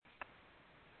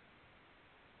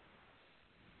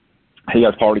Hey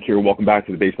guys, Paul here. Welcome back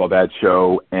to the Baseball Dad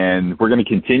Show, and we're going to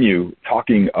continue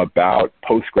talking about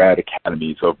post-grad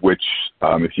academies, of which,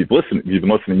 if you've been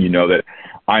listening, you know that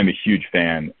I'm a huge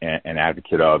fan and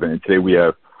advocate of. And today we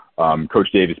have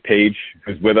Coach Davis Page,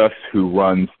 who's with us, who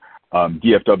runs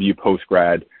DFW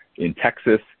Post-Grad in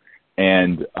Texas,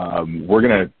 and we're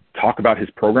going to talk about his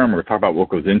program. We're going to talk about what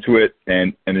goes into it,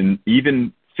 and then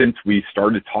even since we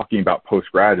started talking about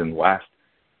post-grad in the last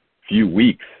few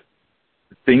weeks,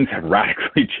 things have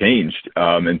radically changed,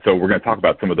 and so we're going to talk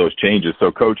about some of those changes.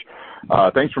 So, Coach,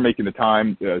 thanks for making the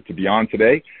time to be on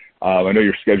today. I know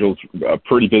your schedule's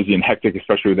pretty busy and hectic,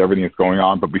 especially with everything that's going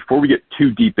on. But before we get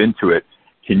too deep into it,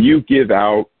 can you give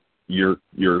out your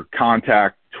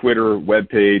contact, Twitter,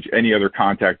 webpage, any other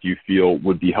contact you feel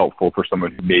would be helpful for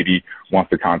someone who maybe wants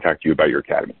to contact you about your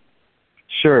academy?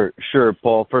 Sure,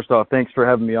 Paul. First off, thanks for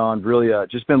having me on. Really,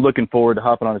 just been looking forward to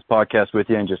hopping on this podcast with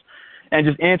you and just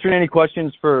answering any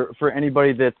questions for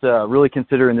anybody that's really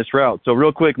considering this route. So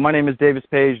real quick, my name is Davis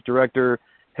Page, Director,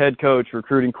 Head Coach,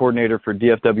 Recruiting Coordinator for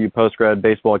DFW Postgrad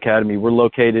Baseball Academy. We're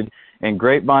located in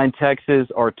Grapevine, Texas.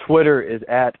 Our Twitter is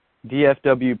at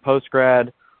DFW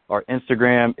Postgrad. Our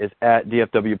Instagram is at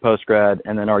DFW Postgrad.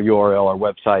 And then our URL, our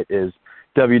website is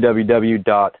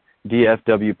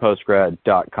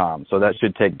www.dfwpostgrad.com. So that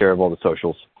should take care of all the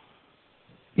socials.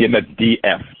 Yeah, and that's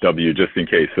DFW, just in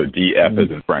case. So DF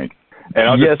as in Frank. And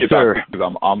I'll just get back because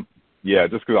I'm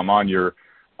on your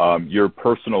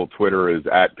personal Twitter is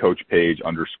at Coach Page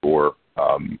 _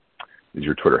 is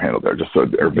your Twitter handle there, just so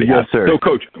everybody has. Yes, sir. So,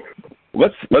 Coach,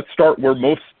 let's start where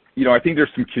most, I think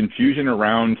there's some confusion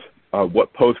around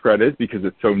what postgrad is because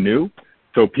it's so new.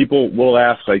 So people will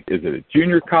ask, like, is it a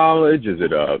junior college? Is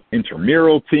it a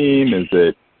intramural team? Is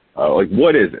it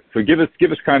what is it? So give us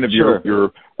kind of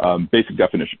your basic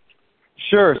definition.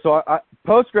 Sure. So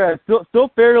postgrad still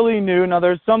fairly new. Now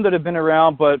there's some that have been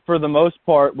around, but for the most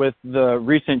part, with the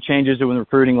recent changes in the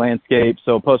recruiting landscape,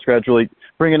 so postgrad's really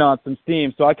bringing on some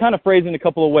steam. So I kind of phrase it in a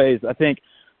couple of ways. I think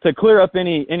to clear up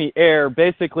any air,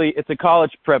 basically it's a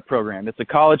college prep program. It's a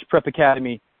college prep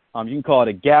academy. You can call it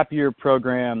a gap year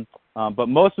program, but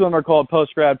most of them are called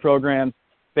postgrad programs.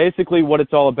 Basically, what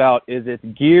it's all about is it's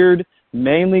geared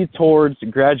mainly towards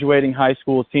graduating high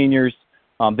school seniors.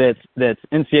 That's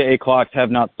NCAA clocks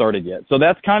have not started yet. So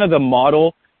that's kind of the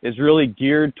model, is really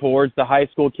geared towards the high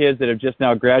school kids that have just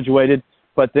now graduated.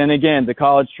 But then again, the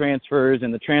college transfers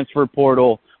and the transfer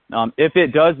portal, if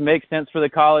it does make sense for the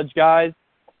college guys,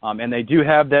 and they do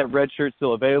have that red shirt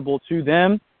still available to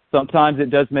them, sometimes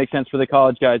it does make sense for the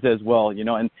college guys as well,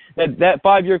 and that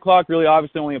 5-year clock really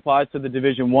obviously only applies to the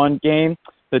Division I game.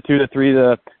 The 2 to 3,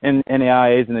 the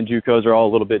NAIAs and the JUCOs are all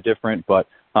a little bit different, but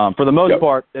for the most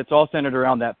part, it's all centered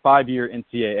around that 5-year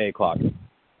NCAA clock.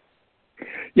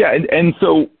 Yeah, and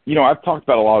so, I've talked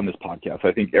about a lot on this podcast.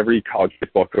 I think every college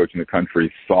baseball coach in the country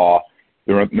saw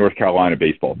the North Carolina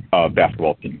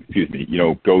basketball team,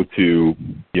 go to,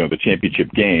 the championship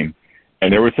game.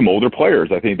 And there were some older players.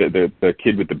 I think that the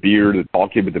kid with the beard, the tall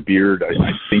kid with the beard, I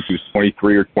think he was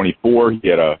 23 or 24. He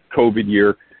had a COVID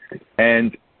year.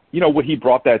 And, what he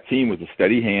brought that team was a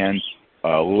steady hand,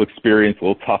 a little experience, a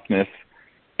little toughness,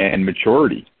 and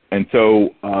maturity. And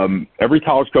so every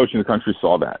college coach in the country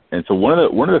saw that. And so one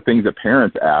of the things that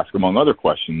parents ask, among other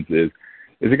questions, is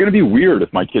it going to be weird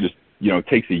if my kid is,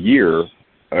 takes a year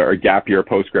or a gap year, a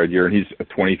post-grad year, and he's a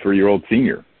 23-year-old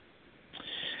senior?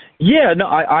 Yeah, no,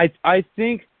 I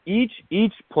think each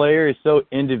player is so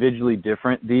individually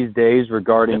different these days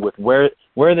regarding with where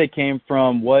they came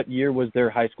from, what year was their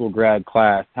high school grad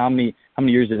class, how many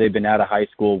years have they been out of high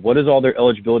school, what does all their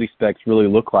eligibility specs really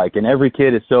look like, and every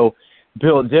kid is so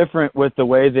built different with the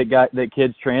way that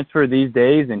kids transfer these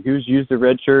days, and who's used a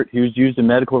red shirt, who's used a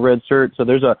medical red shirt. So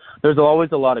there's always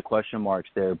a lot of question marks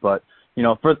there, but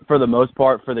for the most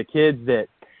part, for the kids that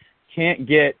can't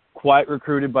get quite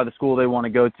recruited by the school they want to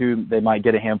go to, they might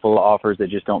get a handful of offers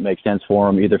that just don't make sense for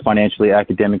them, either financially,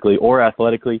 academically, or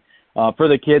athletically. For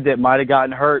the kid that might have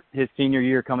gotten hurt his senior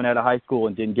year coming out of high school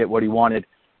and didn't get what he wanted,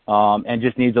 and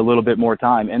just needs a little bit more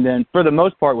time. And then for the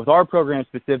most part, with our program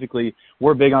specifically,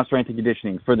 we're big on strength and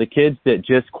conditioning. For the kids that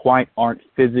just quite aren't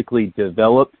physically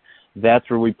developed, that's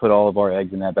where we put all of our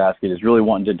eggs in that basket, is really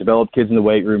wanting to develop kids in the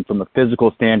weight room from a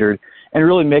physical standard and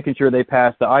really making sure they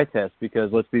pass the eye test, because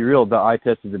let's be real, the eye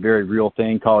test is a very real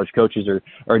thing. College coaches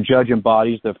are judging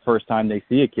bodies the first time they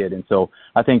see a kid. And so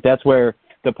I think that's where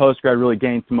the post-grad really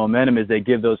gains some momentum, is they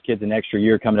give those kids an extra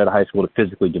year coming out of high school to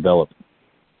physically develop.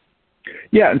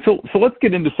 Yeah, and so let's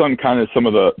get into some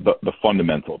of the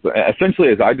fundamentals. Essentially,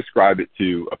 as I describe it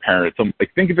to a parent,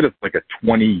 think of it as like a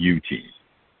 20U team,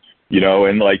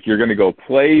 and like you're going to go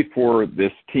play for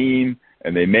this team.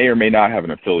 and they may or may not have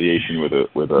an affiliation with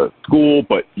a school,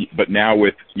 but now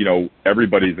with,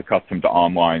 everybody's accustomed to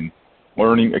online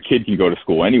learning, a kid can go to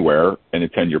school anywhere and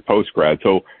attend your post-grad.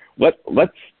 So let's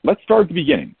start at the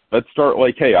beginning. Let's start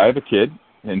like, hey, I have a kid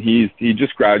and he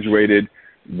just graduated.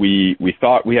 We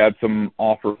thought we had some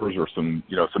offers or some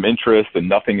interest, and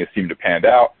nothing has seemed to pan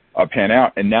out.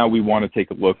 And now we want to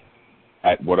take a look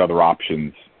at what other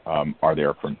options are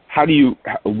there.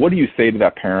 What do you say to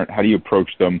that parent? How do you approach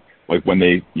them, like when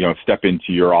they step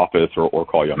into your office or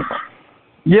call you on the phone?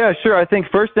 Yeah, sure. I think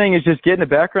first thing is just getting the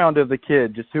background of the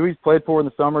kid, just who he's played for in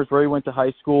the summers, where he went to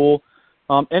high school,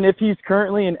 and if he's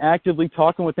currently and actively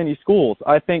talking with any schools.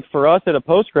 I think for us at a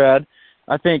post-grad,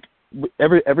 I think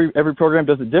every program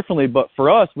does it differently, but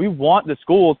for us, we want the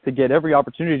schools to get every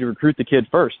opportunity to recruit the kid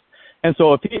first. And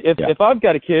so if I've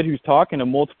got a kid who's talking to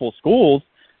multiple schools,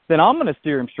 then I'm going to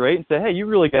steer him straight and say, hey, you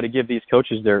really got to give these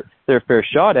coaches their fair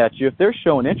shot at you. If they're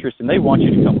showing interest and they want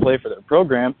you to come play for their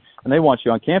program and they want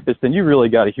you on campus, then you really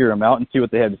got to hear them out and see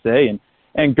what they have to say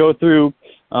and go through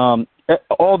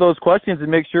all those questions and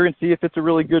make sure and see if it's a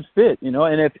really good fit,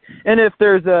 And if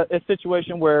there's a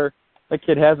situation where a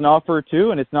kid has an offer or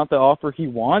two and it's not the offer he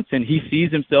wants and he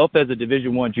sees himself as a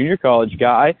Division I junior college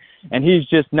guy and he's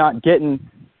just not getting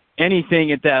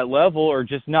anything at that level or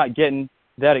just not getting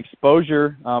that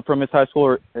exposure from his high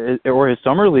school or his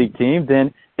summer league team,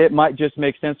 then it might just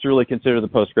make sense to really consider the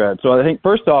post-grad. So I think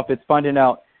first off, it's finding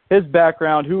out his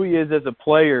background, who he is as a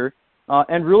player,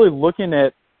 and really looking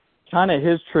at kind of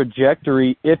his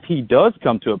trajectory if he does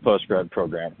come to a post-grad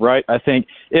program, right? I think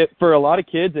for a lot of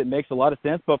kids, it makes a lot of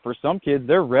sense, but for some kids,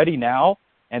 they're ready now,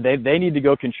 and they need to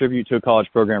go contribute to a college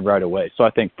program right away. So I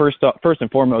think first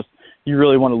and foremost, you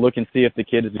really want to look and see if the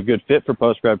kid is a good fit for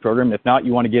post-grad program. If not,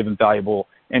 you want to give him valuable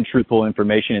and truthful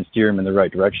information and steer him in the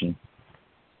right direction.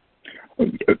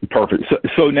 Perfect.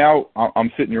 So now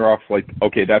I'm sitting in your office like,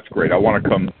 okay, that's great. I want to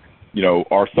come,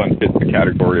 our son fits the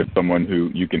category of someone who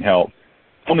you can help.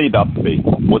 Tell me about the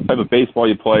baseball. What type of baseball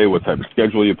you play, what type of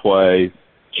schedule you play,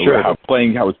 sure. How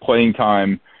is playing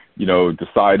time,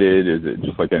 decided? Is it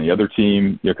just like any other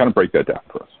team? Kind of break that down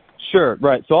for us. Sure,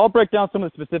 right. So I'll break down some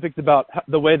of the specifics about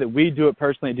the way that we do it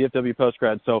personally at DFW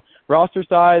Postgrad. So roster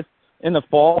size, in the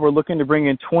fall, we're looking to bring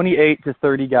in 28 to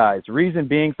 30 guys. Reason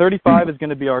being, 35 is going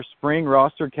to be our spring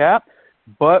roster cap,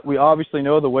 but we obviously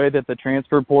know the way that the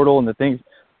transfer portal and the things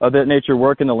of that nature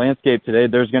work in the landscape today.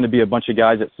 There's going to be a bunch of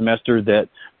guys at semester that,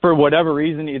 for whatever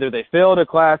reason, either they failed a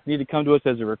class, need to come to us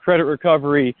as a credit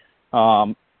recovery.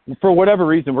 For whatever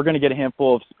reason, we're going to get a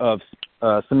handful of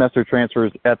semester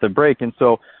transfers at the break. And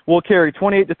so we'll carry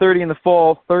 28 to 30 in the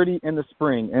fall, 30 in the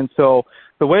spring. And so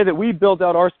the way that we build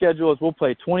out our schedule is we'll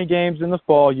play 20 games in the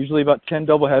fall, usually about 10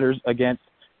 doubleheaders against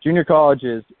junior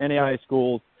colleges, NAIA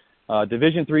schools,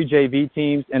 Division III JV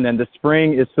teams, and then the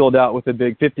spring is filled out with a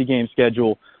big 50-game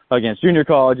schedule against junior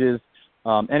colleges,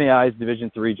 NAIA's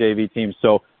Division III JV teams.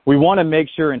 So we want to make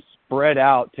sure and spread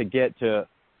out to get to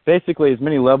basically as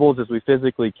many levels as we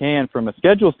physically can from a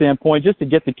schedule standpoint, just to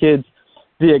get the kids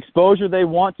the exposure they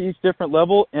want to each different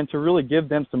level and to really give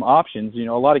them some options.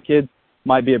 A lot of kids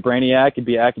might be a brainiac and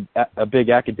be a big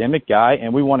academic guy,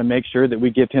 and we want to make sure that we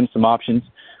give him some options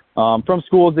from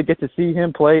schools that get to see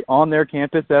him play on their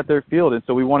campus at their field. And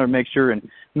so we want to make sure and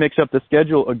mix up the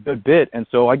schedule a good bit. And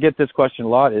so I get this question a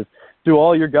lot is, do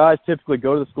all your guys typically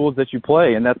go to the schools that you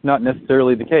play? And that's not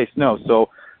necessarily the case. No. So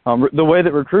the way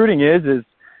that recruiting is,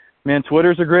 man,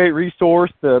 Twitter's a great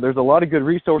resource. There's a lot of good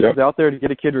resources out there to get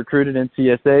a kid recruited.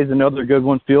 NCSA is another good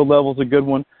one. Field Level's a good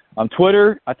one.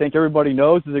 Twitter, I think everybody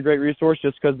knows, is a great resource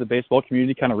just because the baseball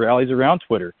community kind of rallies around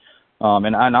Twitter.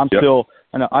 And I'm still –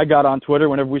 I got on Twitter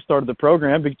whenever we started the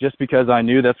program just because I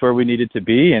knew that's where we needed to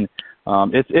be. And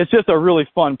it's just a really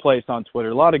fun place on Twitter.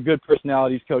 A lot of good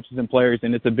personalities, coaches, and players,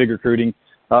 and it's a big recruiting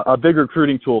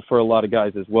tool for a lot of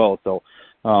guys as well. So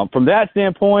from that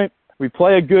standpoint, we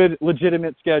play a good,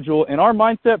 legitimate schedule, and our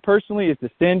mindset personally is to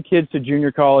send kids to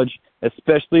junior college,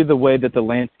 especially the way that the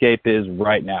landscape is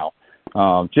right now.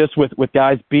 Just with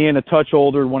guys being a touch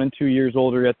older, 1 and 2 years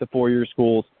older at the 4-year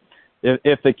schools.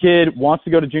 If the kid wants to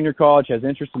go to junior college, has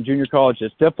interest in junior college,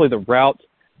 it's definitely the route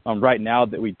right now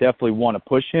that we definitely want to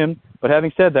push him. But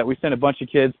having said that, we sent a bunch of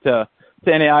kids to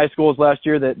NAIA schools last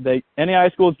year that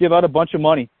NAIA schools give out a bunch of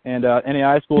money, and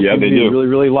NAIA schools really,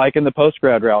 really liking the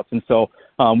post-grad routes. And so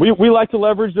we like to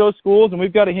leverage those schools, and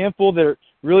we've got a handful that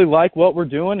really like what we're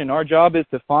doing, and our job is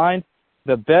to find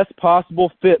the best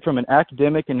possible fit from an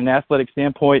academic and an athletic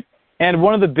standpoint. And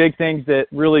one of the big things that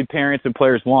really parents and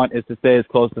players want is to stay as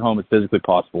close to home as physically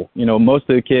possible. Most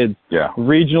of the kids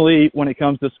regionally, when it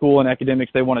comes to school and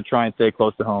academics, they want to try and stay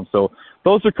close to home. So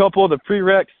those are a couple of the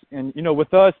prereqs. And,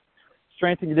 with us,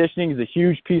 strength and conditioning is a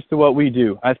huge piece to what we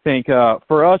do. I think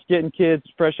for us, getting kids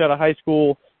fresh out of high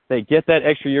school, they get that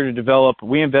extra year to develop.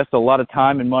 We invest a lot of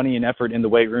time and money and effort in the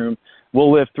weight room.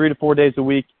 We'll lift 3 to 4 days a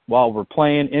week while we're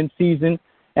playing in season.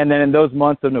 And then in those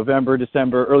months of November,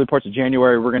 December, early parts of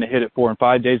January, we're going to hit it 4 and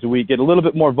 5 days a week, get a little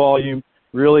bit more volume,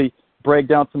 really break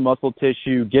down some muscle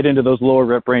tissue, get into those lower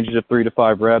rep ranges of 3 to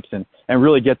 5 reps, and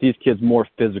really get these kids more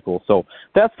physical. So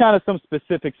that's kind of some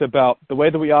specifics about the way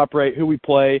that we operate, who we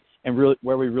play, and really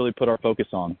where we really put our focus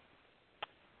on.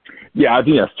 Yeah, I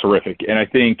think that's terrific. And I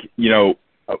think,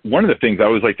 one of the things I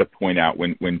always like to point out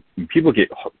when people get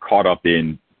caught up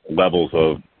in levels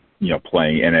of,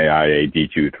 playing NAIA,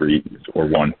 D2, 3, or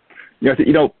 1,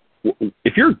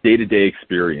 if your day-to-day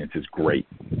experience is great,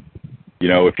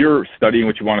 if you're studying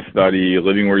what you want to study,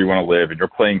 living where you want to live, and you're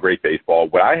playing great baseball,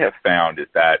 what I have found is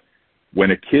that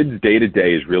when a kid's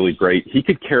day-to-day is really great, he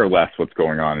could care less what's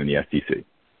going on in the SEC.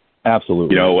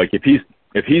 Absolutely.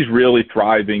 If he's really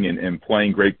thriving and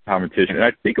playing great competition, and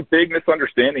I think a big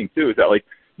misunderstanding, too, is that,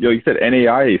 you said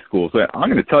NAIA schools. I'm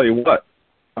going to tell you what,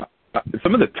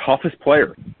 some of the toughest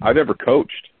players I've ever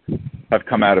coached have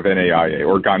come out of NAIA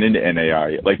or gone into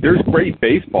NAIA. There's great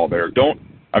baseball there.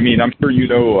 I'm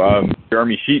sure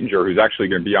Jeremy Sheetinger, who's actually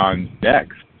going to be on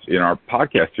next in our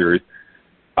podcast series.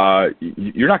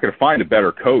 You're not going to find a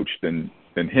better coach than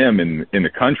him in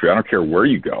the country. I don't care where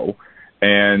you go.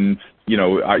 And,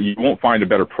 you won't find a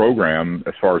better program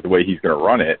as far as the way he's going to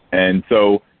run it. And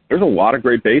so there's a lot of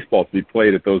great baseball to be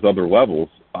played at those other levels,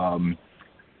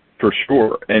 for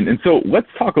sure. And so let's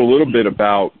talk a little bit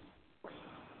about,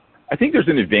 I think there's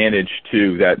an advantage,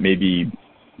 too, that maybe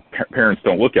parents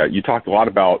don't look at. You talked a lot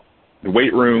about the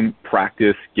weight room,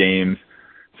 practice, games.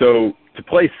 So to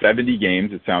play 70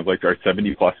 games, it sounds like there are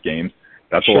 70-plus games.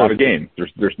 That's a lot of games.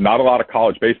 There's not a lot of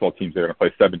college baseball teams that are going to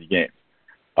play 70 games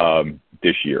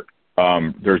this year.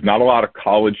 There's not a lot of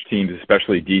college teams,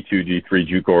 especially D2, D3,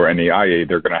 JUCO, or NAIA.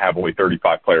 They're going to have only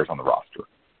 35 players on the roster,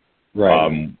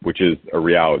 right? Which is a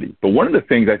reality. But one of the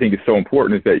things I think is so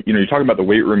important is that, you're talking about the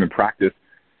weight room and practice.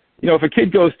 If a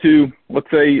kid goes to, let's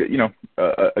say,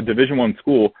 a Division I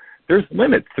school, there's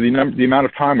limits to the amount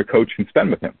of time a coach can spend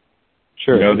with him.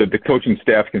 Sure. That the coaching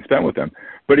staff can spend with him.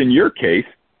 But in your case,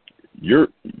 you're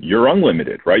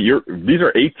unlimited, right? These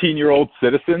are 18-year-old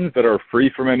citizens that are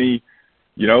free from any,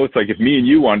 it's like if me and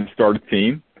you wanted to start a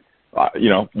team, you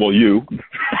don't want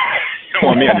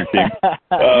me on your team.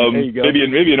 There you go.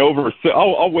 Maybe an over.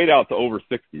 I'll wait out to over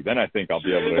 60. Then I think I'll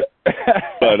be able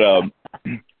to.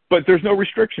 But there's no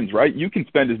restrictions, right? You can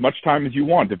spend as much time as you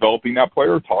want developing that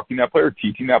player, talking to that player,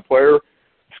 teaching that player,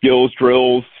 skills,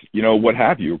 drills, what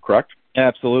have you, correct?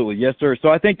 Absolutely. Yes, sir. So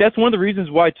I think that's one of the reasons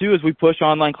why, too, is we push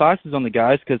online classes on the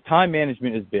guys, because time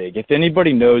management is big. If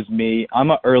anybody knows me,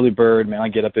 I'm an early bird, man. I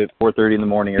get up at 4:30 in the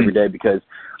morning every day because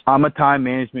I'm a time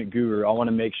management guru. I want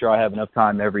to make sure I have enough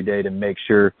time every day to make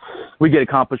sure we get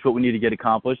accomplished what we need to get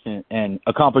accomplished and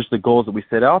accomplish the goals that we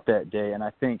set out that day. And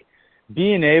I think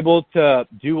being able to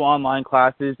do online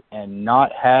classes and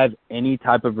not have any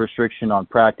type of restriction on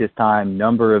practice time,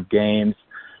 number of games,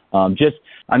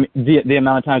 the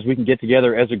amount of times we can get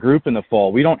together as a group in the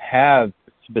fall. We don't have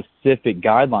specific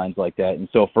guidelines like that. And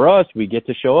so for us, we get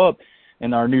to show up.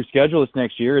 And our new schedule this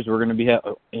next year is we're going to be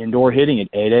indoor hitting at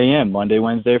 8 a.m. Monday,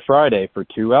 Wednesday, Friday for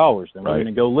 2 hours. Then we're going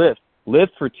to go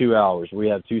lift for 2 hours. We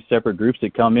have 2 separate groups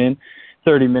that come in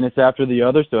 30 minutes after the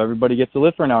other, so everybody gets to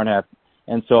lift for an hour and a half.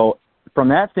 And so from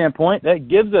that standpoint, that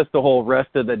gives us the whole rest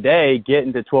of the day,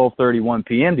 getting to 12:31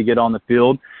 p.m. to get on the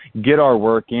field, get our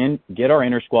work in, get our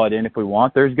inter squad in if we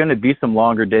want. There's going to be some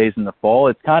longer days in the fall.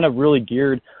 It's kind of really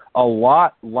geared a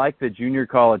lot like the junior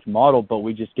college model, but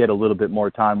we just get a little bit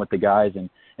more time with the guys and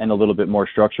a little bit more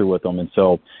structure with them. And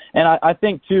I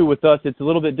think, too, with us, it's a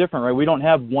little bit different, right? We don't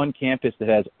have one campus that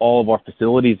has all of our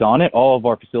facilities on it. All of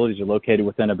our facilities are located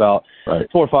within about 4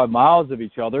 or 5 miles of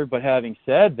each other. But having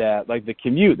said that, like the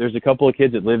commute, there's a couple of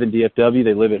kids that live in DFW.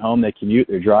 They live at home. They commute.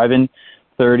 They're driving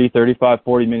 30, 35,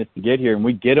 40 minutes to get here, and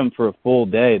we get them for a full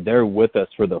day. They're with us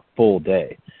for the full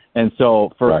day. And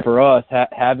so for us,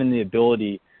 having the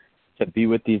ability to be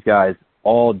with these guys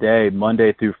all day,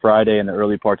 Monday through Friday and the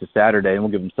early parts of Saturday, and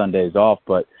we'll give them Sundays off.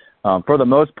 But for the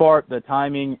most part, the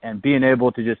timing and being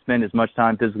able to just spend as much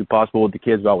time physically possible with the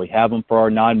kids while we have them for our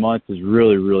 9 months is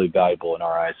really, really valuable in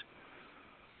our eyes.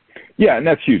 Yeah, and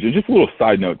that's huge. And just a little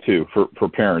side note, too, for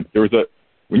parents.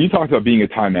 When you talked about being a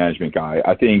time management guy,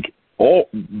 I think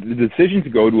the decision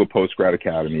to go to a post-grad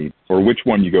academy or which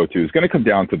one you go to is going to come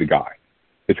down to the guy.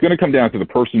 It's going to come down to the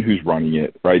person who's running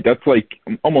it, right? That's like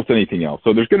almost anything else.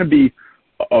 So there's going to be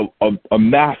a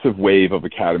massive wave of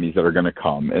academies that are going to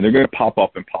come, and they're going to pop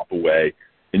up and pop away,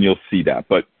 and you'll see that.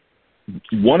 But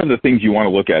one of the things you want to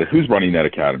look at is who's running that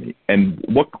academy and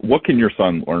what can your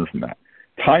son learn from that.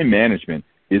 Time management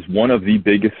is one of the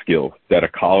biggest skills that a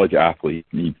college athlete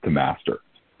needs to master.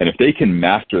 And if they can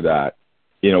master that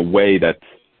in a way that's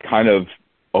kind of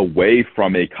away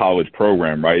from a college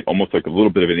program, right, almost like a little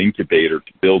bit of an incubator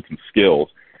to build some skills,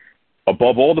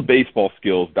 above all the baseball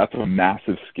skills, that's a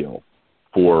massive skill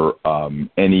for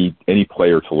any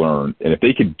player to learn. And if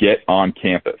they could get on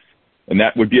campus, and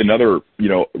that would be another,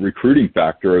 recruiting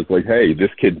factor, is like, hey, this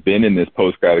kid's been in this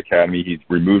post-grad academy, he's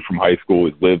removed from high school,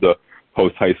 he's lived a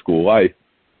post-high school life,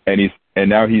 and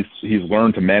now he's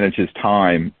learned to manage his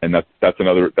time, and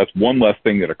that's one less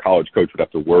thing that a college coach would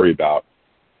have to worry about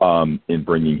in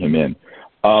bringing him in.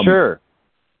 Sure.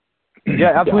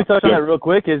 Yeah, absolutely. Touch on that real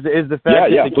quick. Is the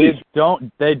fact that the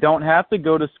kids don't have to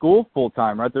go to school full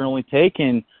time, right? They're only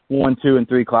taking 1, 2, and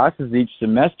 3 classes each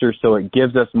semester, so it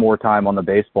gives us more time on the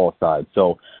baseball side.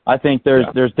 So I think there's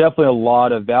definitely a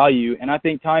lot of value, and I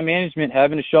think time management,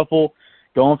 having to shuffle,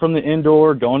 going from the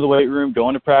indoor, going to the weight room,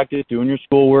 going to practice, doing your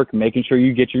schoolwork, making sure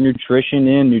you get your nutrition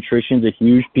in. Nutrition's a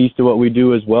huge piece to what we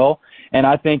do as well. And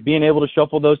I think being able to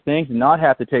shuffle those things and not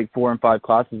have to take 4 and 5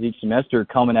 classes each semester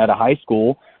coming out of high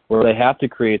school, where they have to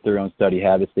create their own study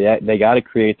habits. They got to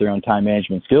create their own time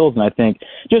management skills. And I think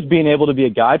just being able to be a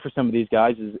guide for some of these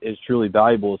guys is truly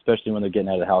valuable, especially when they're getting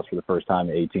out of the house for the first time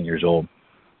at 18 years old.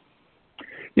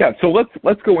 Yeah. So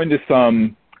let's go into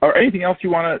some, or anything else you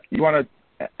want to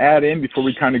add in before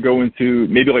we kind of go into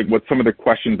maybe like what some of the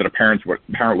questions that a parent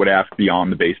would ask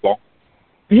beyond the baseball?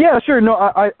 Yeah, sure. No,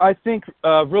 I think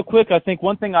real quick, I think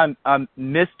one thing I'm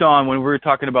missed on when we were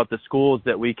talking about the schools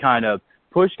that we kind of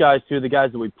push guys to, the guys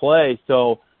that we play.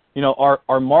 So,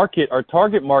 our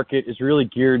target market is really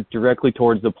geared directly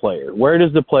towards the player. Where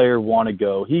does the player want to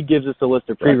go? He gives us a list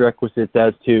of prerequisites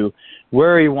as to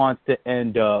where he wants to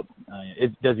end up.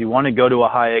 Does he want to go to a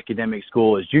high academic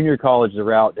school? Is junior college the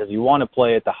route? Does he want to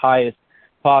play at the highest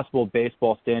possible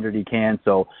baseball standard he can?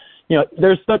 So,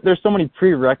 there's so many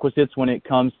prerequisites when it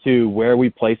comes to where we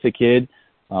place a kid.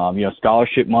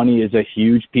 Scholarship money is a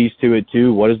huge piece to it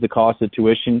too. What is the cost of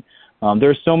tuition?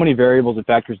 There's so many variables and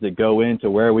factors that go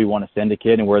into where we want to send a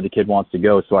kid and where the kid wants to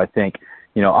go. So I think,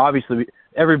 obviously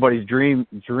everybody's dream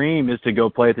is to go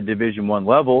play at the Division I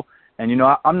level. And,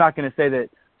 I'm not going to say that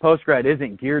post-grad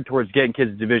isn't geared towards getting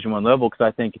kids to Division I level, because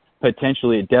I think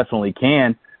potentially it definitely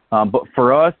can. But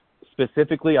for us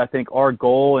specifically, I think our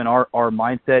goal and our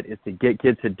mindset is to get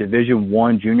kids to Division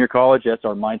I junior college. That's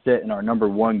our mindset and our number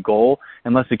one goal,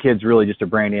 unless the kid's really just a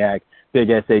brainiac, big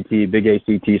SAT, big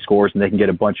ACT scores, and they can get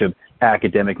a bunch of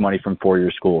academic money from four-year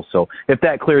schools. So if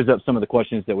that clears up some of the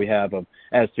questions that we have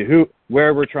as to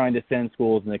where we're trying to send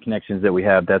schools and the connections that we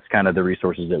have, that's kind of the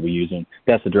resources that we use, and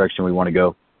that's the direction we want to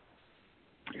go.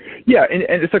 Yeah, and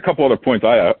it's a couple other points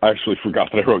I actually forgot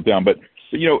that I wrote down. But,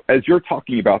 as you're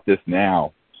talking about this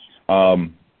now,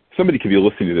 somebody could be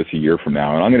listening to this a year from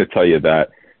now, and I'm going to tell you that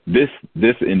this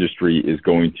industry is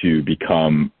going to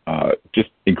become just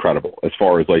incredible as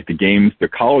far as like the games. The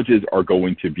colleges are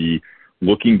going to be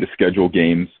looking to schedule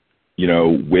games,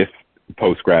 with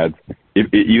post-grads,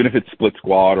 even if it's split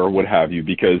squad or what have you,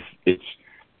 because it's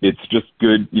just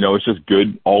good. It's just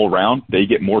good all around. They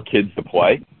get more kids to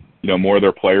play, more of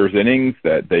their players' innings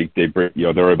that they bring,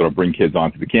 they're able to bring kids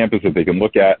onto the campus that they can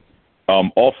look at.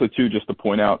 Also, too, just to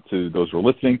point out to those who are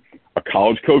listening, a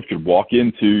college coach could walk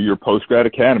into your post-grad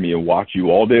academy and watch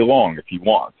you all day long if he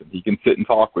wants. And he can sit and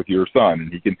talk with your son,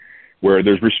 and he can, where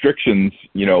there's restrictions,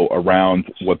 around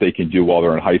what they can do while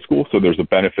they're in high school. So there's a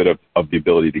benefit of the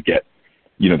ability to get,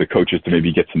 the coaches to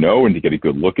maybe get to know and to get a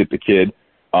good look at the kid.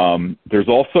 There's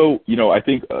also, I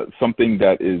think something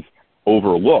that is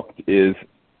overlooked is,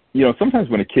 sometimes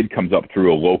when a kid comes up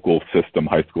through a local system,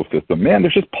 high school system, man,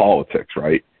 there's just politics,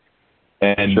 right?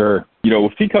 And, sure.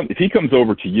 If he comes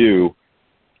over to you,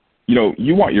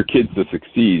 you want your kids to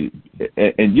succeed,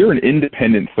 and you're an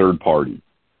independent third party,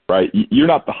 right? You're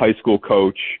not the high school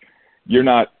coach. You're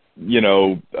not,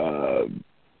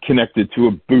 connected to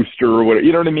a booster or whatever.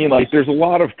 You know what I mean? Like, there's a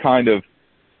lot of kind of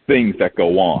things that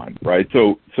go on, right?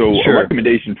 So sure. A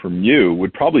recommendation from you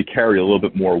would probably carry a little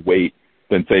bit more weight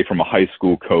than, say, from a high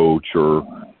school coach or,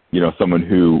 someone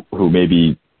who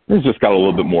maybe has just got a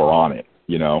little bit more on it,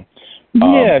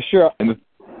 Yeah, sure.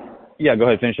 Yeah, go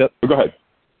ahead, finish up. Go ahead.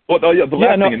 Well, the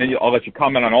last thing, and then I'll let you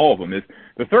comment on all of them, is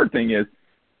the third thing is,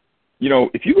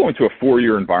 if you go into a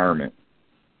 4-year environment,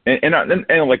 and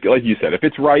like you said, if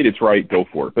it's right, go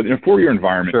for it. But in a 4-year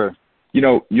environment, sure.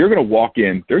 You're going to walk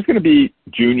in, there's going to be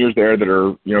juniors there that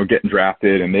are, getting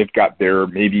drafted, and they've got their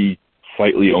maybe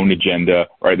slightly own agenda,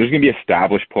 right? There's going to be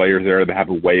established players there that have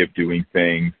a way of doing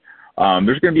things.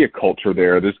 There's going to be a culture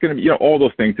there. There's going to be, all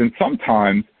those things. And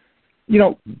sometimes,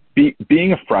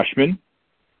 being a freshman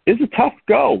is a tough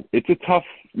go. It's a tough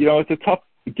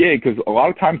gig because a lot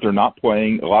of times they're not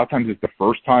playing. A lot of times it's the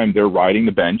first time they're riding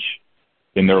the bench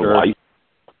in their life.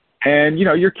 And,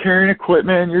 you're carrying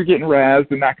equipment, you're getting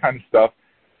razzed and that kind of stuff.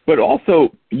 But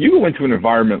also, you go into an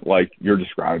environment like you're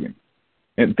describing.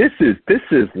 And this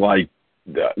is like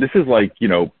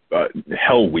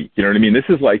hell week. You know what I mean? This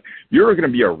is like you're going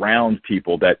to be around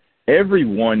people that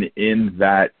everyone in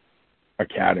that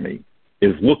academy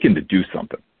is looking to do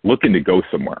something, looking to go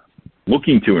somewhere,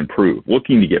 looking to improve,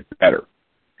 looking to get better,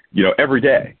 every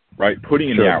day, right? Putting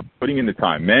in the hours, putting in the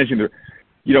time, managing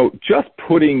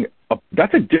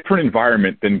that's a different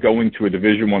environment than going to a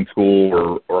Division I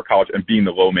school or a college and being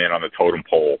the low man on the totem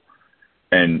pole.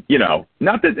 And,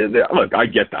 not that, look, I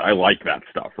get that. I like that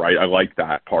stuff, right? I like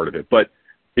that part of it. But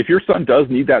if your son does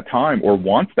need that time or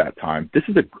wants that time, this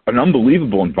is an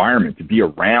unbelievable environment to be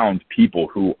around people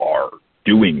who are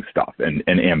doing stuff and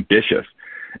ambitious.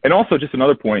 And also just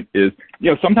another point is,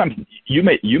 sometimes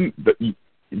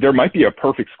there might be a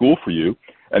perfect school for you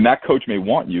and that coach may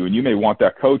want you and you may want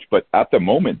that coach, but at the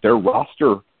moment their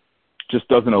roster just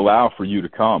doesn't allow for you to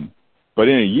come. But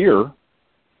in a year,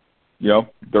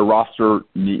 their roster,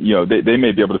 they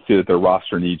may be able to see that their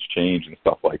roster needs change and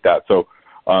stuff like that. So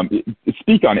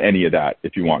speak on any of that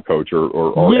if you want, Coach, or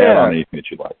add on anything that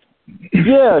you'd like.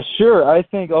 Yeah, sure. I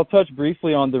think I'll touch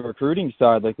briefly on the recruiting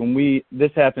side. Like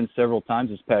this happened several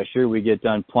times this past year, we get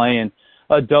done playing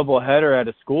a doubleheader at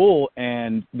a school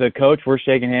and the coach, we're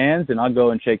shaking hands and I'll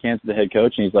go and shake hands with the head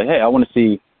coach and he's like, hey, I want to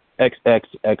see X,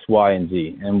 Y, and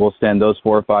Z. And we'll send those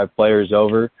 4 or 5 players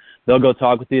over. They'll go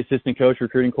talk with the assistant coach,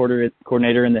 recruiting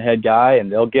coordinator, and the head guy,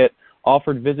 and they'll get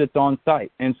offered visits on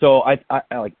site. And so I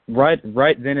like right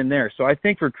then and there. So I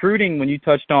think recruiting, when you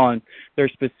touched on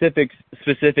there's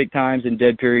specific times and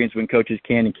dead periods when coaches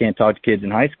can and can't talk to kids in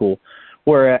high school,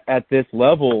 where at this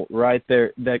level, right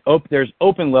there, there's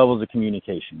open levels of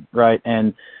communication, right?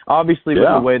 And obviously with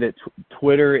the way that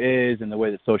Twitter is and the way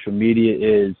that social media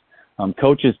is,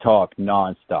 coaches talk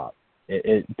nonstop.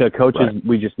 The coaches,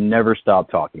 we just never stop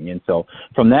talking. And so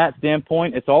from that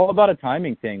standpoint, it's all about a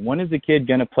timing thing. When is the kid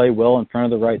going to play well in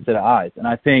front of the right set of eyes? And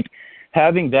I think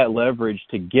having that leverage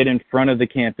to get in front of the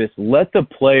campus, let the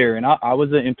player, and I was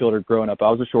an infielder growing up. I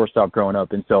was a shortstop growing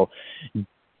up. And so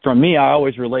from me, I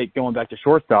always relate going back to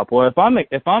shortstop. Well, if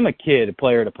I'm a kid, a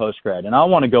player at a post grad, and I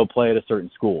want to go play at a certain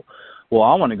school, well,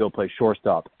 I want to go play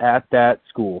shortstop at that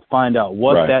school, find out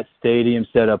what that stadium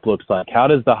setup looks like. How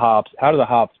do the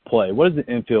hops play? What does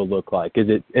the infield look like? Is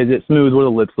it smooth? What do the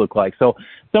lips look like? So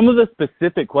some of the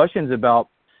specific questions about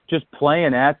just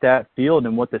playing at that field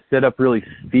and what the setup really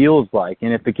feels like.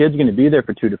 And if the kid's going to be there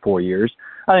for 2 to 4 years,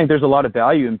 I think there's a lot of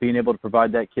value in being able to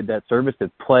provide that kid that service to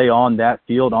play on that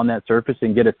field, on that surface,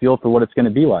 and get a feel for what it's going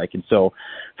to be like. And so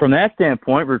from that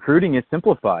standpoint, recruiting is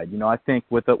simplified. I think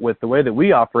with the way that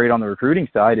we operate on the recruiting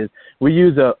side is we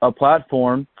use a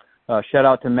platform. Shout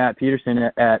out to Matt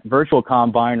Peterson at Virtual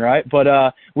Combine, right?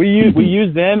 But we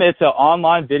use them. It's an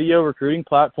online video recruiting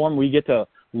platform. We get to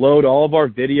load all of our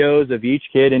videos of each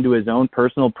kid into his own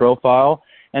personal profile.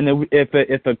 And then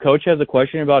if a coach has a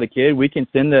question about a kid, we can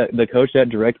send the coach that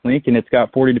direct link, and it's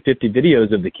got 40 to 50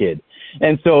 videos of the kid.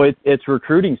 And so it's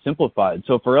recruiting simplified.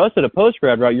 So for us at a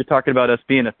post-grad route, you're talking about us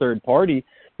being a third party.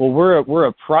 Well, we're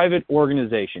a private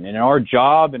organization, and our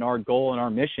job and our goal and our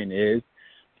mission is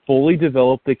fully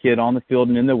develop the kid on the field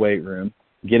and in the weight room,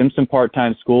 get him some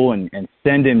part-time school, and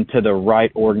send him to the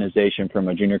right organization from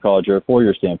a junior college or a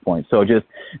four-year standpoint. So just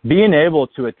being able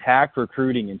to attack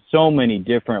recruiting in so many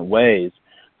different ways,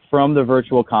 from the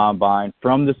virtual combine,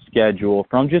 from the schedule,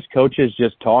 from just coaches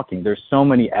just talking. There's so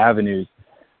many avenues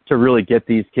to really get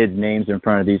these kids' names in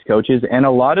front of these coaches. And a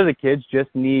lot of the kids just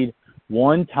need,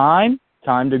 one, time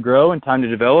to grow and time to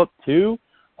develop. Two,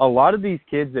 a lot of these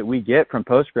kids that we get from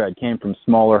post-grad came from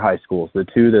smaller high schools, the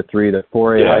 2, the 3, the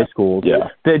 4A high schools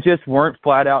that just weren't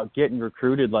flat out getting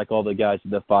recruited like all the guys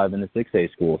at the 5 and the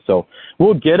 6A schools. So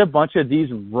we'll get a bunch of these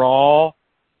raw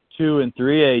 2 and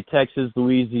 3A Texas,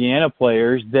 Louisiana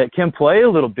players that can play a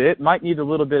little bit, might need a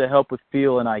little bit of help with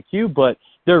feel and IQ, but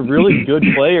they're really good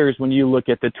players when you look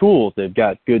at the tools. They've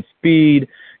got good speed,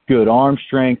 good arm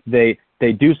strength. They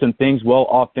do some things well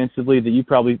offensively that we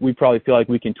probably feel like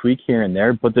we can tweak here and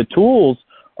there, but the tools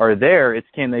are there. It's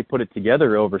can they put it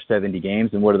together over 70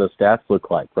 games, and what do those stats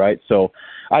look like, right? So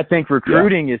I think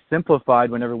recruiting is simplified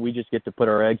whenever we just get to put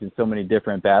our eggs in so many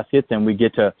different baskets, and we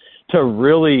get to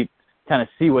really kind of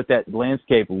see what that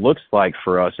landscape looks like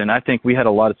for us. And I think we had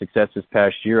a lot of success this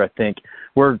past year. I think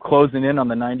we're closing in on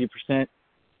the 90%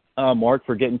 mark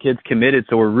for getting kids committed.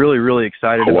 So we're really, really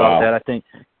excited about that. I think,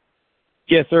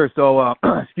 yes, sir. So,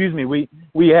 excuse me,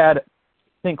 we had,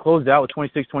 I think, closed out with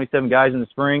 26, 27 guys in the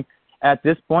spring. At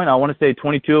this point, I want to say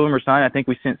 22 of them are signed. I think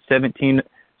we sent 16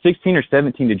 or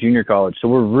 17 to junior college. So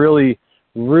we're really,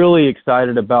 really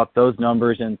excited about those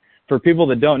numbers. And for people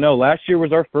that don't know, last year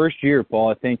was our first year, Paul.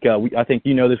 I think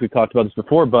you know this. We've talked about this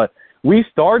before, but we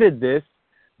started this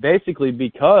basically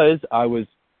because I was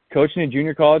coaching in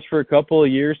junior college for a couple of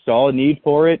years, saw a need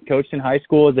for it, coached in high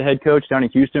school as a head coach down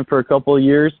in Houston for a couple of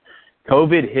years.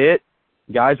 COVID hit.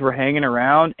 Guys were hanging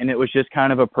around, and it was just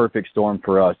kind of a perfect storm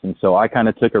for us. And so I kind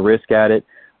of took a risk at it.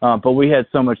 But we had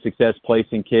so much success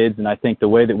placing kids, and I think the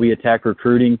way that we attack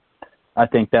recruiting, I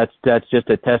think that's just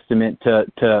a testament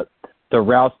to the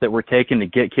routes that we're taking to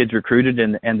get kids recruited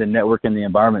and the network and the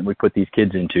environment we put these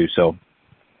kids into. So,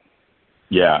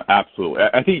 yeah, absolutely.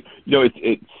 I think,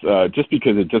 it's just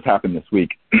because it just happened this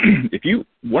week.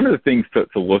 One of the things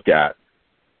to look at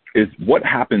is what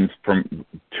happens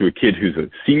to a kid who's a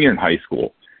senior in high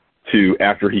school to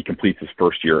after he completes his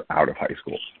first year out of high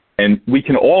school. And we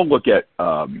can all look at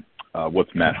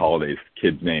what's Matt Holliday's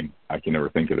kid's name. I can never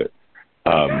think of it.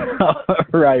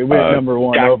 Right, we're number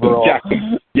one overall.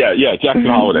 Jackson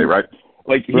Holliday, right?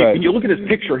 Like, right. When you look at his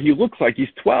picture, he looks like he's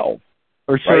 12.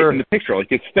 For sure. Right? In the picture, like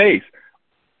his face.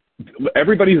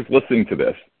 Everybody who's listening to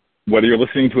this, whether you're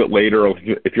listening to it later or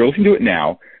if you're listening to it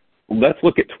now, let's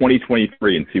look at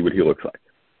 2023 and see what he looks like.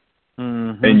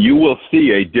 Mm-hmm. And you will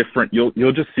see a different, you'll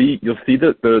see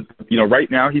the right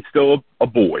now he's still a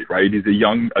boy, right? He's a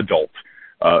young adult.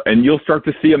 And you'll start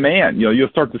to see a man, you'll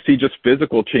start to see just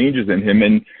physical changes in him.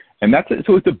 And that's it.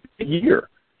 So it's a big year,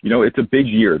 it's a big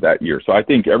year that year. So I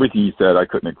think everything you said, I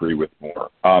couldn't agree with more.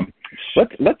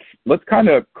 Let's kind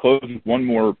of close with one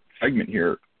more segment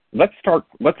here. Let's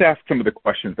ask some of the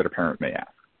questions that a parent may ask.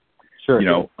 Sure.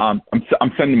 I'm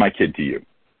sending my kid to you.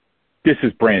 This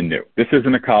is brand new. This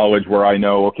isn't a college where I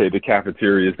know, okay, the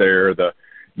cafeteria is there, the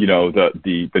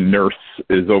nurse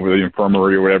is over, the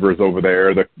infirmary or whatever is over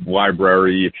there, the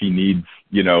library, if he needs,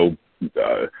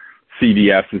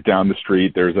 CVS is down the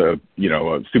street, there's a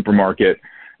supermarket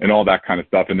and all that kind of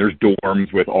stuff. And there's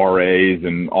dorms with RAs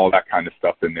and all that kind of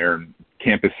stuff in there and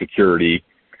campus security.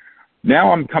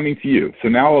 Now I'm coming to you. So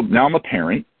now I'm a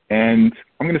parent. And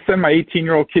I'm going to send my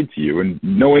 18-year-old kid to you, and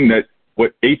knowing that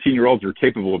what 18-year-olds are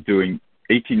capable of doing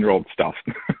 18-year-old stuff,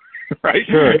 right?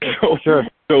 Sure.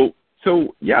 So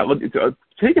yeah,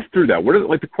 take us through that. What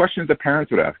are the questions that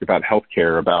parents would ask about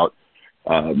healthcare, about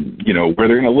where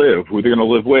they're going to live, who they're going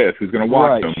to live with, who's going to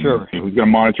watch them, sure. Who's going to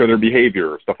monitor their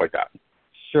behavior, stuff like that.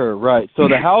 Sure, right. So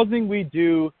the housing we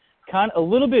do kind of a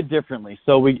little bit differently.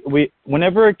 So we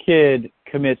whenever a kid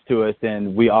commits to us,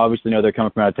 and we obviously know they're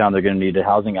coming from out of town, they're going to need a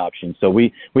housing option. So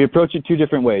we approach it two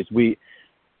different ways.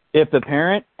 If the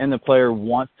parent and the player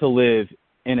wants to live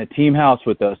in a team house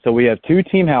with us, so we have two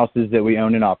team houses that we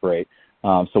own and operate.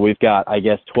 So we've got,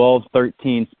 12,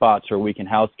 13 spots where we can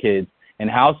house kids in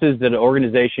houses that an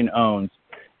organization owns,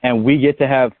 and we get to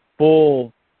have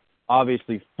we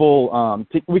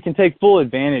can take full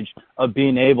advantage of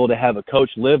being able to have a coach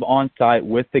live on site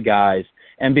with the guys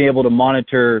and be able to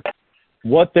monitor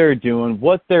what they're doing,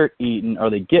 what they're eating. Are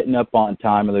they getting up on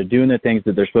time? Are they doing the things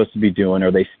that they're supposed to be doing?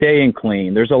 Are they staying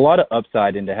clean? There's a lot of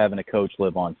upside into having a coach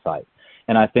live on site.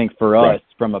 And I think for us,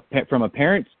 from a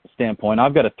parent's standpoint,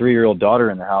 I've got a 3-year-old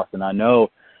daughter in the house, and I know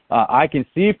I can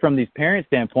see from these parents'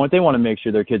 standpoint, they want to make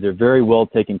sure their kids are very well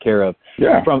taken care of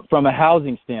from a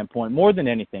housing standpoint, more than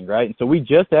anything, right? And so we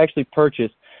just actually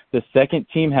purchased the second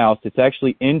team house. It's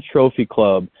actually in Trophy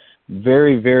Club,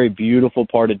 very, very beautiful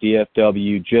part of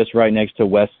DFW, just right next to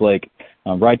Westlake,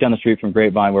 right down the street from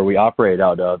Grapevine where we operate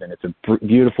out of. And it's a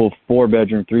beautiful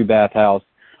 4-bedroom, 3-bath house,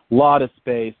 a lot of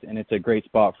space, and it's a great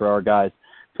spot for our guys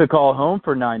to call home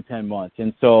for 9-10 months.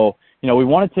 And so, we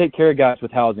want to take care of guys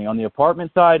with housing. On the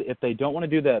apartment side, if they don't want to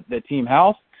do the team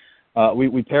house,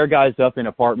 we pair guys up in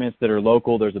apartments that are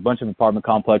local. There's a bunch of apartment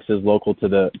complexes local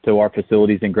to our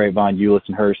facilities in Grapevine, Euless,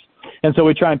 and Hurst. And so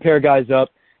we try and pair guys up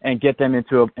and get them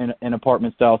into an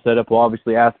apartment-style setup. We'll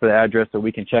obviously ask for the address so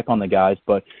we can check on the guys.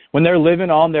 But when they're living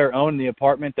on their own in the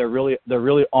apartment, they're really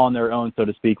on their own, so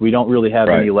to speak. We don't really have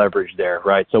any leverage there,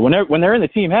 right? So when they're in the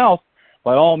team house,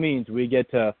 by all means, we get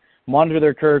to monitor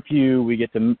their curfew. We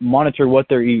get to monitor what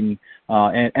they're eating.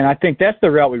 And I think that's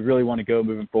the route we really want to go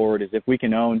moving forward, is if we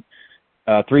can own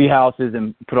 3 houses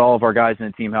and put all of our guys in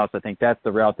a team house. I think that's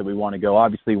the route that we want to go.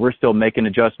 Obviously, we're still making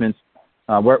adjustments.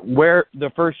 Where the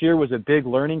first year was a big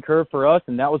learning curve for us,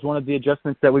 and that was one of the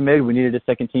adjustments that we made. We needed a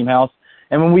second team house.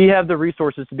 And when we have the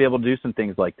resources to be able to do some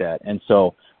things like that. And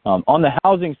so on the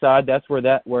housing side, that's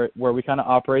where we kind of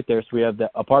operate there. So we have the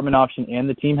apartment option and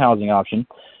the team housing option.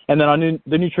 And then on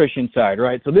the nutrition side,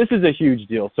 right? So this is a huge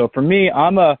deal. So for me,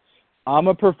 I'm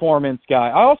a performance guy.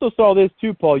 I also saw this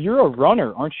too, Paul. You're a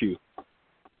runner, aren't you?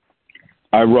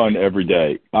 I run every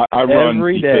day. I run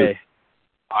every day.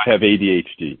 I have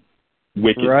ADHD,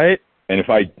 wicked. Right. And if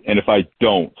I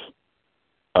don't,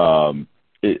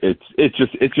 it's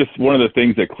just one of the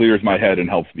things that clears my head and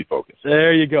helps me focus.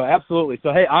 There you go. Absolutely.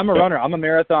 So hey, I'm a runner. I'm a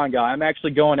marathon guy. I'm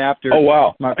actually going after. Oh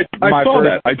wow! I saw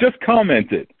that. I just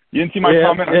commented. You didn't see my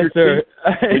comment on your tweet?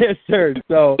 Yes, sir.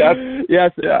 So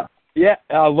yes, yeah. Yeah,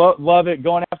 I love it.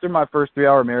 Going after my first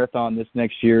 3-hour marathon this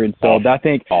next year. And so I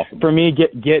think for me,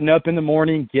 getting up in the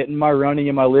morning, getting my running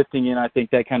and my lifting in, I think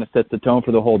that kind of sets the tone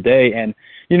for the whole day. And,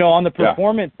 on the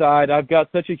performance side, I've got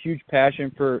such a huge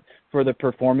passion for the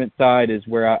performance side is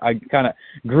where I kind of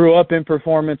grew up in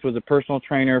performance, was a personal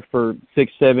trainer for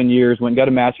 6-7 years, went and got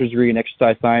a master's degree in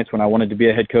exercise science when I wanted to be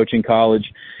a head coach in college.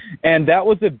 And that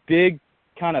was a big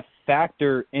kind of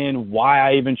factor in why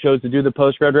I even chose to do the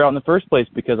post-grad route in the first place,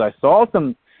 because I saw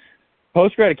some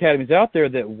post-grad academies out there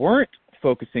that weren't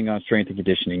focusing on strength and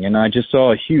conditioning, and I just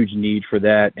saw a huge need for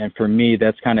that. And for me,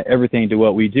 that's kind of everything to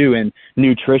what we do. And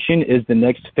nutrition is the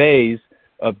next phase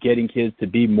of getting kids to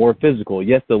be more physical.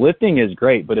 Yes, the lifting is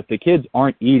great, but if the kids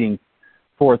aren't eating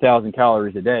 4,000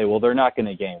 calories a day, well, they're not going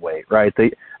to gain weight, right?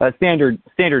 A standard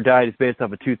diet is based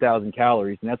off of 2,000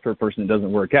 calories, and that's for a person that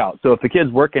doesn't work out. So if the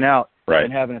kid's working out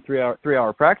and having a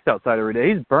 3-hour practice outside every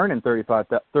day, he's burning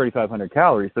 3,500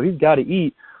 calories. So he's got to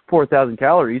eat 4,000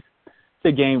 calories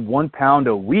to gain 1 pound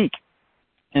a week.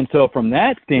 And so from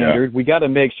that standard, we got to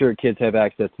make sure kids have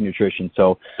access to nutrition.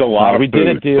 So it's a lot of we food.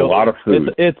 did a deal. It's a lot of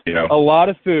food. It's a lot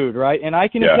of food, right? And I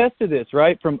can attest to this,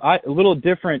 right? From a little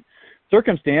different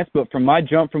circumstance, but from my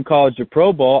jump from college to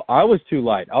pro ball, I was too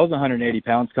light. I was 180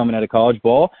 pounds coming out of college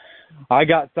ball. I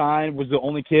got signed, was the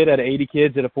only kid out of 80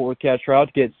 kids at a Fort Worth Cat trial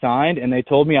to get signed, and they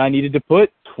told me I needed to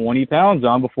put 20 pounds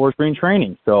on before spring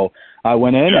training. So I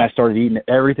went in, I started eating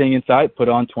everything in sight, put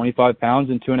on 25 pounds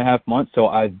in 2.5 months. So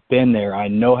I've been there. I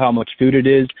know how much food it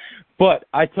is. But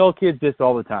I tell kids this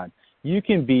all the time. You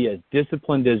can be as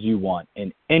disciplined as you want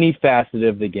in any facet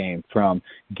of the game, from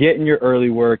getting your early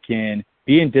work in,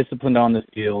 being disciplined on the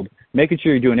field, making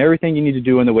sure you're doing everything you need to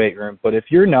do in the weight room. But if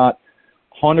you're not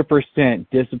 100%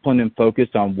 disciplined and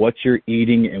focused on what you're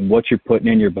eating and what you're putting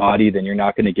in your body, then you're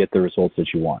not going to get the results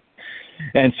that you want.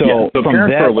 And so, so from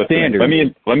parents that are listening.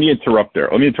 standard, let me interrupt there.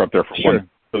 For sure. one.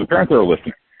 So the parents that are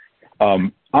listening,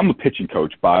 I'm a pitching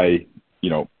coach by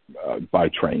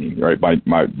training, right? By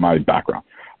my background.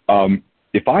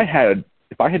 If I had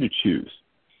to choose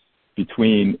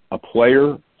between a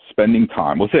player spending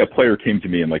time, let's say a player came to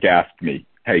me and asked me,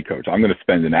 "Hey, coach, I'm going to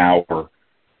spend an hour,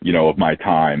 of my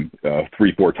time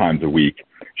 3-4 times a week.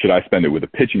 Should I spend it with a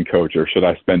pitching coach, or should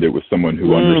I spend it with someone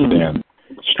who understands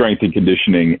strength and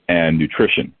conditioning and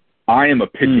nutrition?" I am a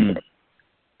pitching coach,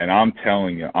 and I'm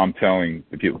telling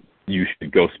the people, you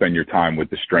should go spend your time with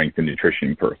the strength and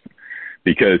nutrition person,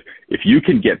 because if you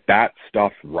can get that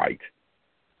stuff right,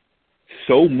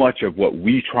 so much of what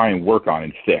we try and work on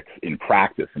and fix in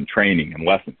practice and training and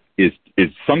lessons is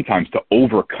sometimes to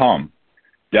overcome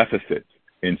deficits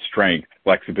in strength,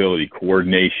 flexibility,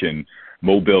 coordination,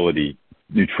 mobility,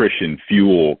 nutrition,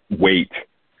 fuel, weight,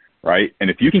 right? And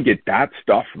if you can get that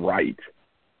stuff right,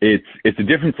 it's a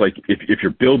difference. If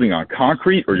you're building on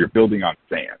concrete or you're building on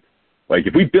sand.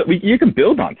 You can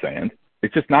build on sand,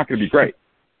 it's just not going to be great.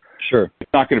 Sure.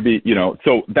 It's not going to be,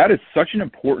 so that is such an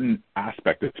important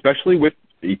aspect, especially with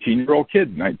 18-year-old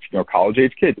kids,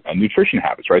 college-age kids, nutrition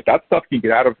habits, right? That stuff can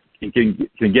get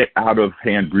out of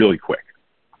hand really quick.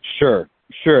 Sure.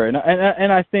 And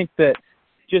I think that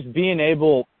just being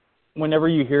able, whenever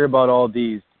you hear about all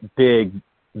these big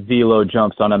velo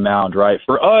jumps on a mound, right?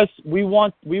 For us, we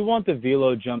want the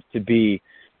velo jumps to be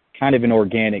kind of an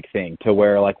organic thing, to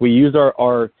where we use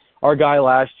our guy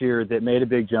last year that made a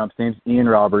big jump. His name's Ian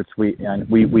Roberts. We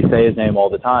say his name all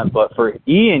the time. But for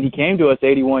Ian, he came to us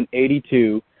 81,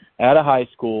 82 at a high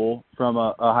school from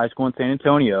a high school in San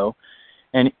Antonio,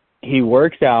 and he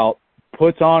works out,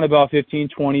 puts on about 15,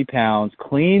 20 pounds,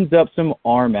 cleans up some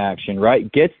arm action, right?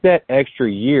 Gets that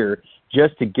extra year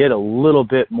just to get a little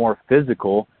bit more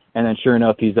physical, and then sure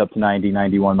enough, he's up to 90,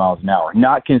 91 miles an hour.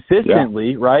 Not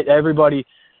consistently, right? Everybody,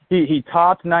 he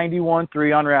topped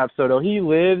 91.3 on Rapsodo. He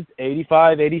lives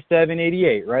 85, 87,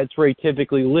 88, right? That's where he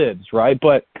typically lives, right?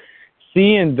 But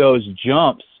seeing those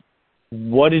jumps,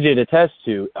 what did it attest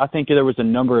to? I think there was a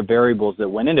number of variables that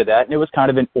went into that, and it was kind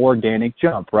of an organic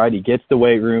jump, right? He gets the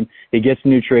weight room, he gets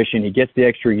nutrition, he gets the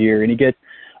extra year, and he gets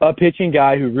a pitching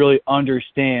guy who really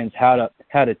understands how to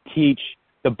teach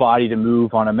the body to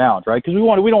move on a mound, right? Because we don't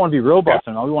want to be robots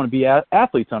on a mound. We want to be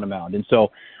athletes on a mound. And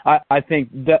so I think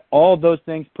that all of those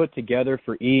things put together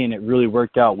for Ian, it really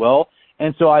worked out well.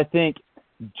 And so I think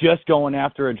just going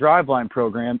after a driveline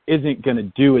program isn't going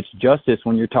to do its justice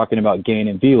when you're talking about gain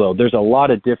and velo. There's a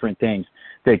lot of different things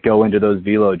that go into those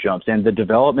velo jumps, and the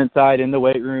development side in the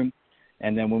weight room.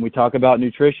 And then when we talk about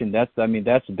nutrition, that's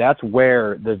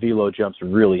where the velo jumps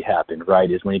really happen,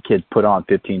 right, is when your kids put on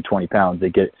 15, 20 pounds, they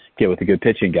get with a good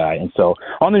pitching guy. And so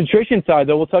on the nutrition side,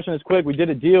 though, we'll touch on this quick. We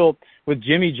did a deal with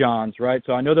Jimmy John's, right?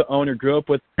 So I know the owner grew up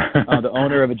with the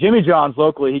owner of a Jimmy John's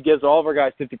locally. He gives all of our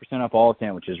guys 50% off all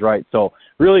sandwiches, right? So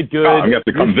really good. I'm going to have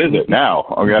to come visit now.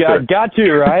 Got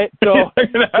to, right? So,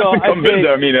 I'm going to have to come visit.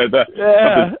 I mean, that's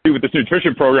what this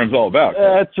nutrition program is all about.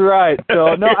 That's right.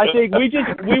 So, no, I think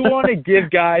we want to give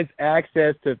guys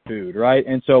access to food, right?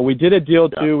 And so we did a deal,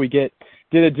 too. We did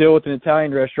a deal with an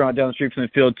Italian restaurant down the street from the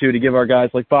field, too, to give our guys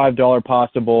like $5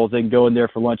 pasta bowls. They can go in there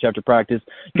for lunch after practice,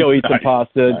 go eat some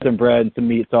pasta and some bread and some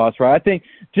meat sauce, right? I think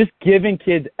just giving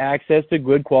kids access to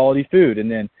good quality food.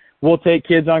 And then we'll take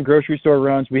kids on grocery store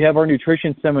runs. We have our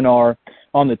nutrition seminar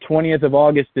on the 20th of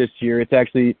August this year. It's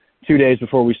actually 2 days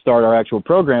before we start our actual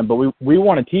program. But we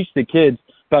want to teach the kids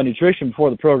about nutrition before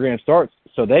the program starts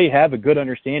so they have a good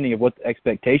understanding of what the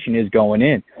expectation is going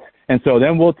in. And so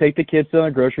then we'll take the kids to the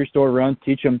grocery store runs,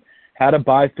 teach them how to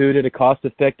buy food at a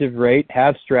cost-effective rate,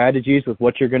 have strategies with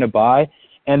what you're going to buy,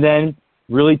 and then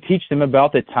really teach them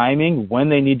about the timing, when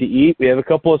they need to eat. We have a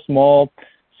couple of small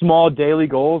daily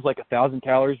goals, like 1,000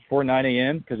 calories before 9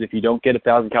 a.m., because if you don't get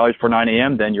 1,000 calories before 9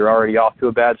 a.m., then you're already off to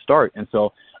a bad start. And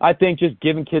so I think just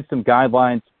giving kids some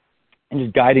guidelines and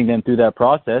just guiding them through that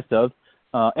process of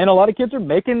and a lot of kids are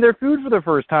making their food for the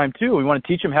first time, too. We want to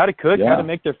teach them how to cook, how to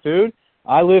make their food.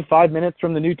 I live 5 minutes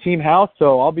from the new team house,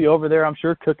 so I'll be over there, I'm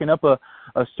sure, cooking up a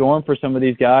storm for some of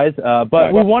these guys.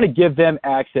 But we want to give them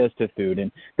access to food, and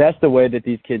that's the way that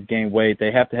these kids gain weight.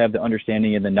 They have to have the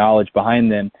understanding and the knowledge behind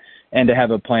them and to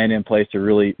have a plan in place to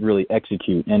really, really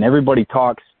execute. And everybody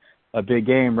talks a big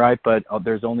game, right, but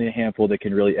there's only a handful that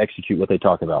can really execute what they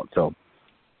talk about. So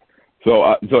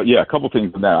yeah, a couple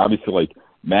things on that. Obviously, like,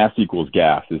 mass equals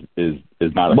gas is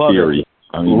not a theory.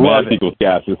 I mean, mass equals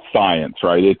gas is science,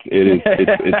 right?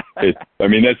 It's I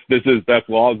mean, that's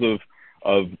laws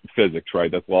of physics, right?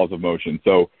 That's laws of motion.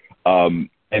 So, and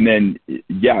then,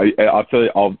 yeah, I'll tell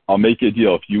you, I'll make you a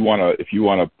deal. If you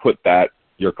wanna put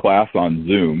your class on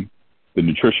Zoom, the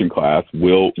nutrition class,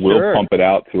 we'll pump it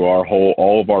out to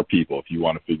all of our people. If you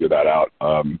want to figure that out,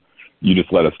 you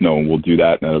just let us know and we'll do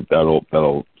that. And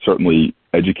that'll certainly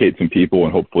educate some people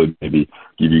and hopefully maybe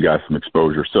give you guys some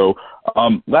exposure. So,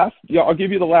 I'll give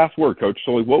you the last word, Coach.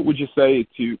 So, what would you say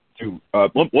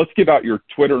let's give out your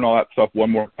Twitter and all that stuff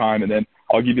one more time, and then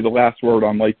I'll give you the last word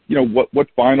on, like, what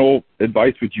final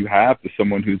advice would you have to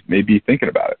someone who's maybe thinking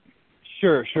about it?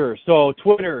 Sure. So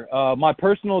Twitter, my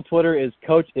personal Twitter is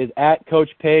at Coach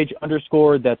Page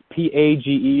 _ that's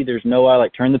PAGE. There's no I,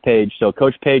 like turn the page. So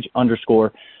Coach Page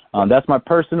 _ that's my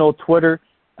personal Twitter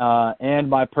and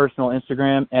my personal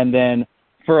Instagram. And then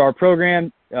for our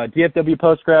program, DFW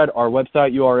Postgrad, our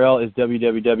website URL is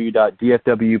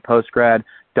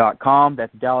www.dfwpostgrad.com.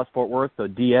 That's Dallas Fort Worth, so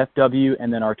DFW.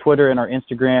 And then our Twitter and our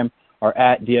Instagram are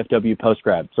at DFW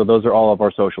Postgrad. So those are all of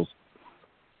our socials.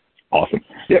 Awesome.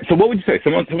 Yeah. So what would you say?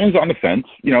 Someone's on the fence,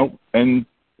 and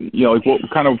like, what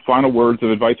kind of final words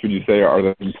of advice would you say are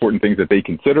the important things that they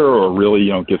consider or really,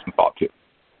 give some thought to?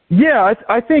 Yeah,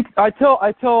 I think I tell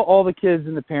all the kids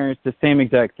and the parents the same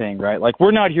exact thing, right? Like,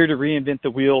 we're not here to reinvent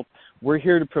the wheel. We're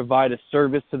here to provide a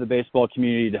service to the baseball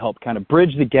community to help kind of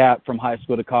bridge the gap from high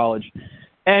school to college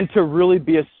and to really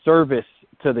be a service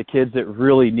to the kids that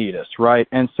really need us, right?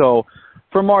 And so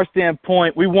from our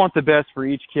standpoint, we want the best for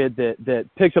each kid that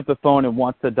picks up the phone and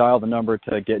wants to dial the number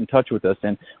to get in touch with us.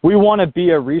 And we want to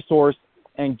be a resource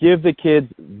and give the kids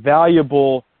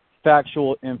valuable,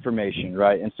 factual information,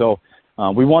 right? And so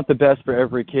we want the best for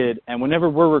every kid. And whenever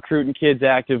we're recruiting kids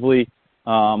actively,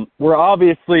 we're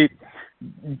obviously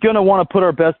going to want to put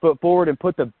our best foot forward and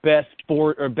put the best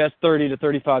 30 to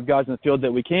 35 guys in the field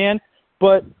that we can.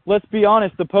 But let's be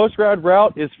honest, the post-grad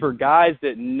route is for guys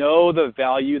that know the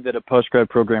value that a post-grad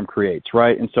program creates,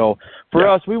 right? And so for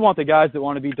us, we want the guys that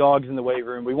want to be dogs in the weight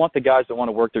room. We want the guys that want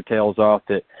to work their tails off,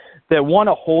 that want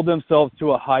to hold themselves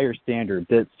to a higher standard,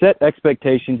 that set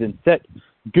expectations and set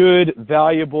good,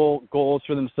 valuable goals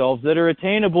for themselves that are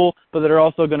attainable, but that are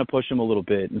also going to push them a little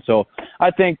bit. And so I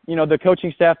think, the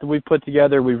coaching staff that we've put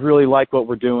together, we really like what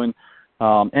we're doing.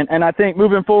 And I think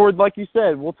moving forward, like you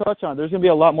said, we'll touch on it. There's going to be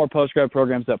a lot more post-grad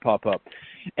programs that pop up.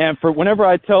 And for whenever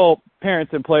I tell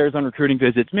parents and players on recruiting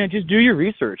visits, man, just do your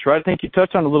research, right? I think you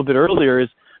touched on it a little bit earlier is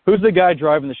who's the guy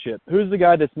driving the ship? Who's the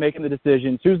guy that's making the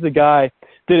decisions? Who's the guy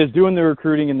that is doing the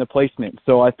recruiting and the placement?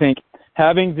 So I think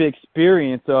having the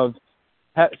experience of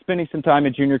spending some time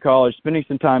in junior college, spending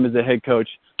some time as a head coach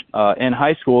in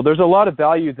high school, there's a lot of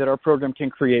value that our program can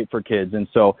create for kids. And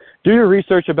so do your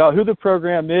research about who the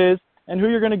program is and who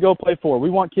you're going to go play for. We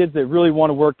want kids that really want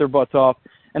to work their butts off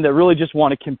and that really just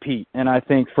want to compete. And I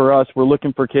think for us, we're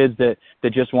looking for kids that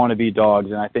just want to be dogs.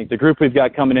 And I think the group we've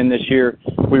got coming in this year,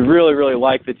 we really, really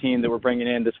like the team that we're bringing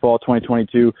in this fall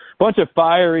 2022. Bunch of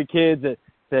fiery kids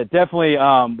that definitely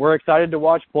we're excited to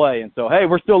watch play. And so, hey,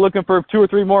 we're still looking for 2 or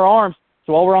 3 more arms.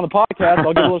 So while we're on the podcast,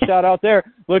 I'll give a little shout out there,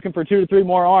 looking for 2 to 3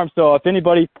 more arms. So if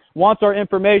anybody wants our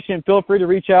information, feel free to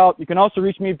reach out. You can also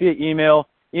reach me via email.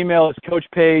 Email is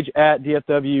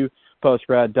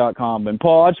coachpage@dfwpostgrad.com. And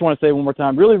Paul, I just want to say one more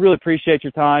time, really, really appreciate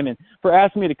your time and for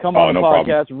asking me to come on the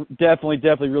podcast. Problem.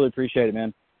 Definitely really appreciate it,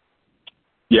 man.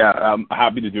 Yeah, I'm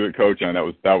happy to do it, Coach. And that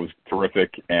was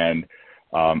terrific. And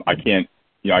I can't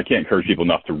encourage people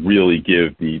enough to really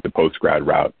give the post-grad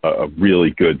route a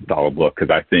really good, solid look, because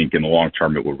I think in the long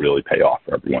term it will really pay off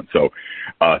for everyone. So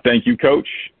thank you, Coach,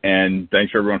 and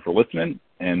thanks for everyone for listening,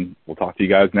 and we'll talk to you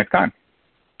guys next time.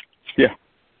 Yeah.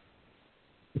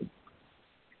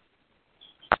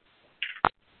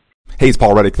 Hey, it's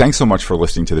Paul Reddick. Thanks so much for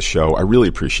listening to the show. I really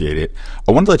appreciate it.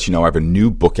 I wanted to let you know I have a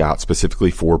new book out specifically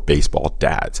for baseball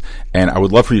dads, and I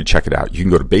would love for you to check it out. You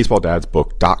can go to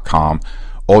baseballdadsbook.com.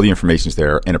 All the information is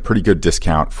there and a pretty good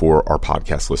discount for our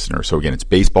podcast listeners. So again, it's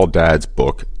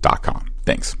baseballdadsbook.com.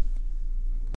 Thanks.